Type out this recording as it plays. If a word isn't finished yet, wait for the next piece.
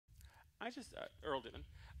Earl Dittman.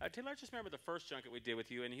 Taylor, I just remember the first junket we did with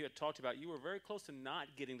you, and you had talked about you were very close to not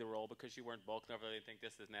getting the role because you weren't bulk enough or anything,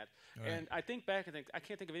 this and that. Right. And I think back and think, I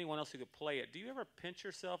can't think of anyone else who could play it. Do you ever pinch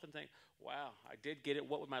yourself and think, wow, I did get it.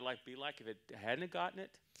 What would my life be like if it hadn't gotten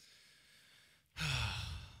it?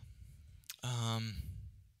 um,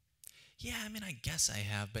 yeah, I mean, I guess I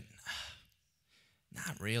have, but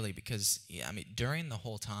not really, because yeah, I mean, during the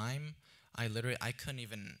whole time, I couldn't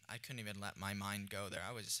even let my mind go there.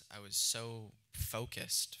 I was so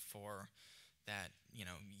focused for that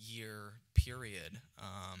year period.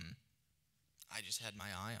 I just had my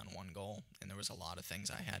eye on one goal, and there was a lot of things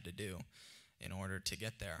I had to do in order to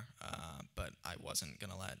get there. But I wasn't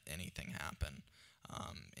gonna let anything happen.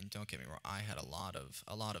 And don't get me wrong, I had a lot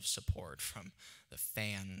of support from the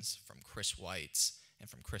fans, from Chris Weitz, and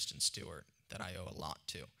from Kristen Stewart that I owe a lot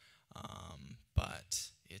to.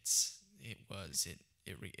 But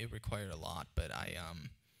it required a lot. But I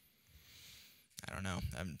don't know.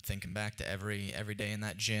 I'm thinking back to every day in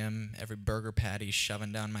that gym, every burger patty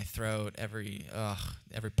shoving down my throat, every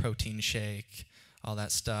protein shake, all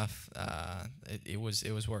that stuff. It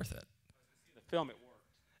was worth it. The film, it worked.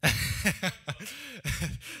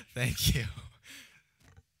 Thank you.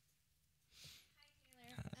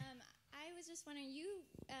 Hi, Taylor. I was just wondering, you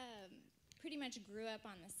pretty much grew up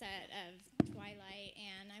on the set of Twilight,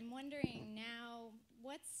 and I'm wondering now,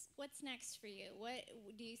 what's next for you? What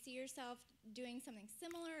do you see yourself doing? Something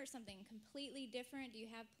similar or something completely different? Do you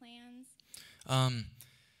have plans?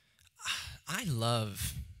 I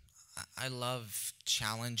love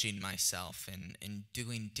challenging myself and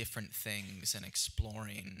doing different things and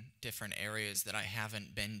exploring different areas that I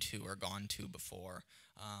haven't been to or gone to before.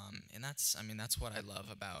 And that's what I love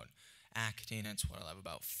about acting. It's what I love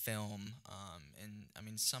about film. And I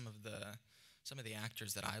mean, some of the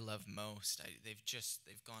actors that I love most,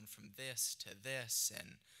 they've gone from this to this,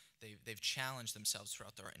 and they've challenged themselves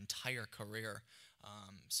throughout their entire career.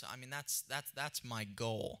 So I mean, that's my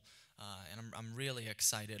goal. And I'm really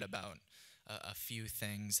excited about a few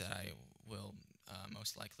things that I will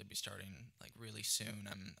most likely be starting like really soon.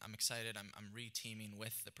 I'm excited. I'm re-teaming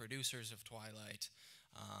with the producers of Twilight,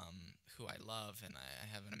 who I love and I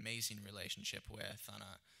have an amazing relationship with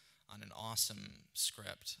on an awesome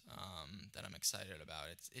script that I'm excited about.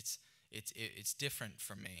 It's different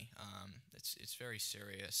for me. It's very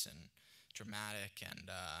serious and dramatic, and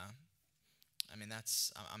I mean,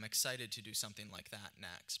 I'm excited to do something like that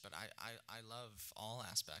next. But I love all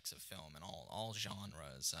aspects of film and all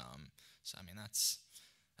genres. So I mean, that's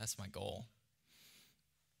my goal.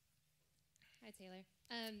 Hi, Taylor.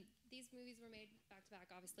 These movies were made back to back,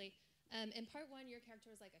 obviously. In part one, your character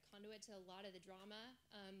was like a conduit to a lot of the drama,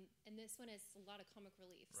 and this one is a lot of comic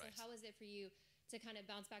relief. Right. So how is it for you to kind of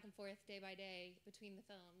bounce back and forth day by day between the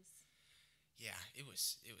films? Yeah, it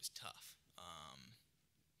was tough.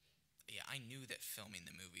 Yeah, I knew that filming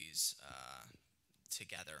the movies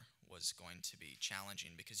together was going to be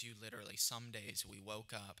challenging, because you literally, some days we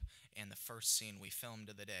woke up and the first scene we filmed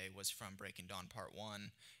of the day was from Breaking Dawn Part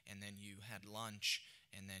 1, and then you had lunch,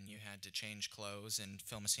 and then you had to change clothes and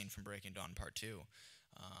film a scene from Breaking Dawn Part 2.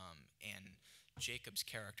 And Jacob's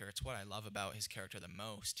character, it's what I love about his character the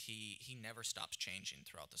most. He never stops changing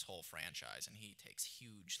throughout this whole franchise, and he takes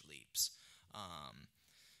huge leaps.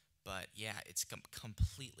 But yeah, it's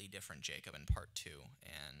completely different Jacob in Part 2,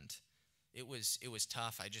 and it was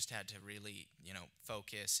tough. I just had to really,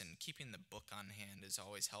 focus, and keeping the book on hand is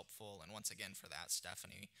always helpful. And once again, for that,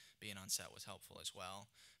 Stephanie being on set was helpful as well.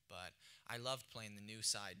 But I loved playing the new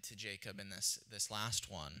side to Jacob in this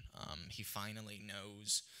last one. He finally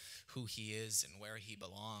knows who he is and where he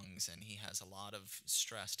belongs, and he has a lot of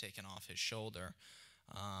stress taken off his shoulder.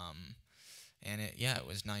 And it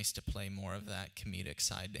was nice to play more of that comedic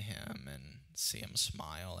side to him and see him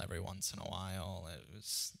smile every once in a while.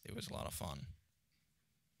 It was a lot of fun.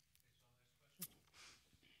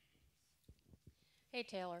 Hey,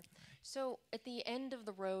 Taylor. So, at the end of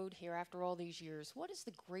the road here, after all these years, what is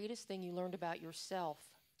the greatest thing you learned about yourself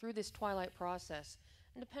through this Twilight process?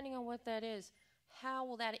 And depending on what that is, how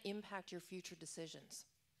will that impact your future decisions?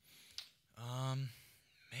 Man,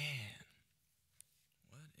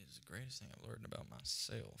 what is the greatest thing I've learned about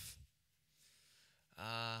myself?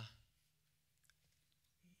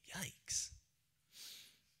 Yikes.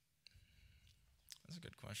 That's a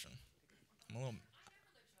good question.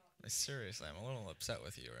 Seriously, I'm a little upset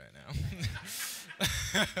with you right now.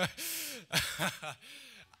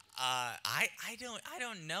 I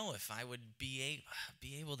don't know if I would be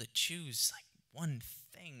able to choose like one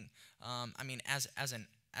thing. I mean, as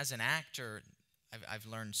an actor, I've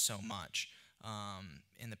learned so much,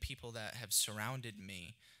 and the people that have surrounded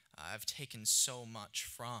me, I've taken so much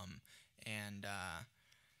from, And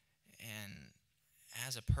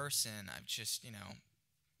as a person, I've just,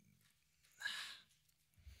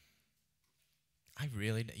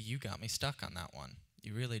 you got me stuck on that one.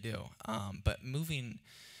 You really do. But moving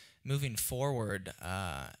forward,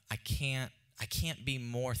 I can't be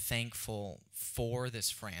more thankful for this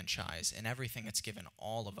franchise and everything it's given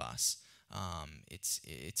all of us.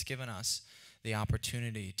 It's given us the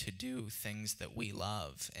opportunity to do things that we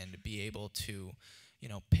love and to be able to,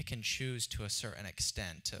 pick and choose to a certain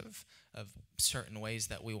extent of certain ways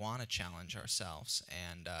that we want to challenge ourselves.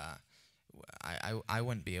 And I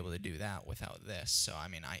wouldn't be able to do that without this. So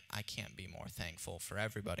I can't be more thankful for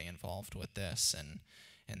everybody involved with this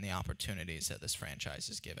and the opportunities that this franchise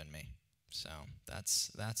has given me. So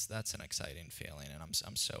that's an exciting feeling, and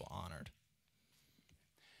I'm so honored.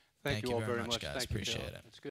 Thank you all very very much, guys. Thank you, Appreciate Bill. it. It's good.